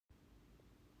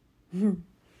You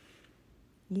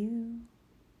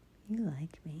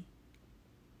like me.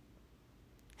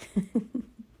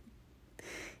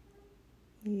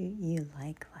 You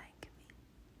like me.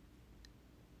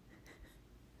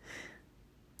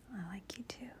 I like you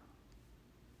too.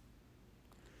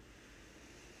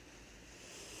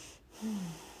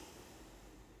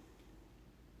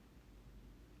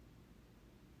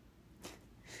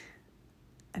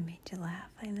 I made you laugh,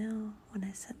 I know, when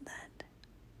I said that.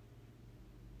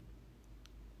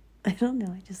 I don't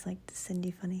know, I just like to send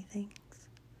you funny things.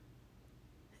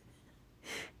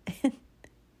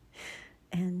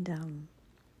 and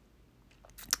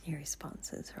your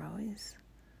responses are always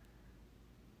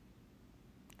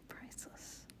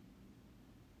priceless.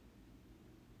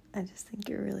 I just think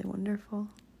you're really wonderful.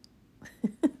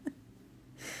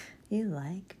 You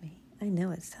like me. I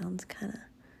know it sounds kind of,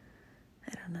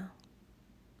 I don't know,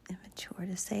 immature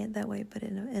to say it that way, but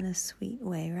in a sweet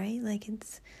way, right? Like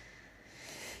it's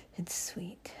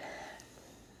sweet.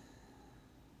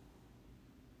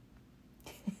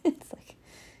 It's like,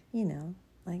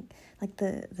 like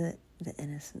the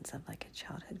innocence of like a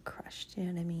childhood crush. Do you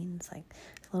know what I mean? It's like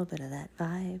a little bit of that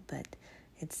vibe, but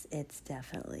it's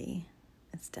definitely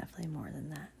more than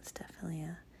that. It's definitely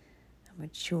a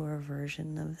mature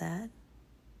version of that.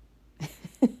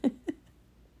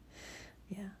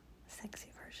 Yeah, a sexy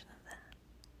version of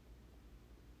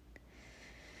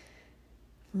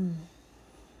that.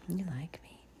 You like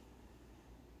me.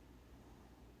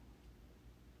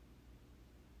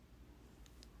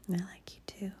 I like you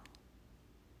too.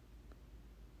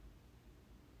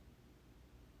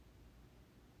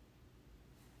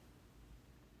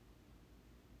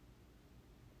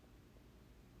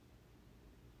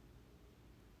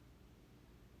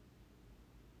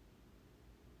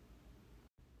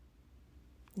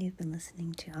 You've been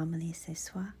listening to Amélie Ce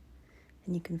Soir,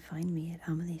 and you can find me at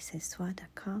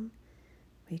ameliecesoir.com,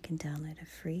 where you can download a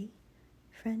free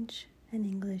French and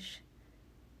English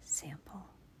sample.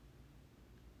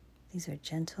 These are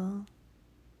gentle,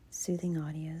 soothing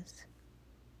audios,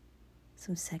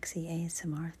 some sexy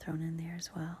ASMR thrown in there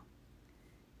as well.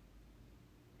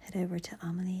 Head over to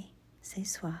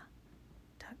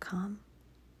ameliecesoir.com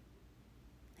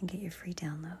and get your free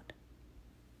download.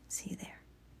 See you there.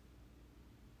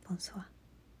 Bonsoir.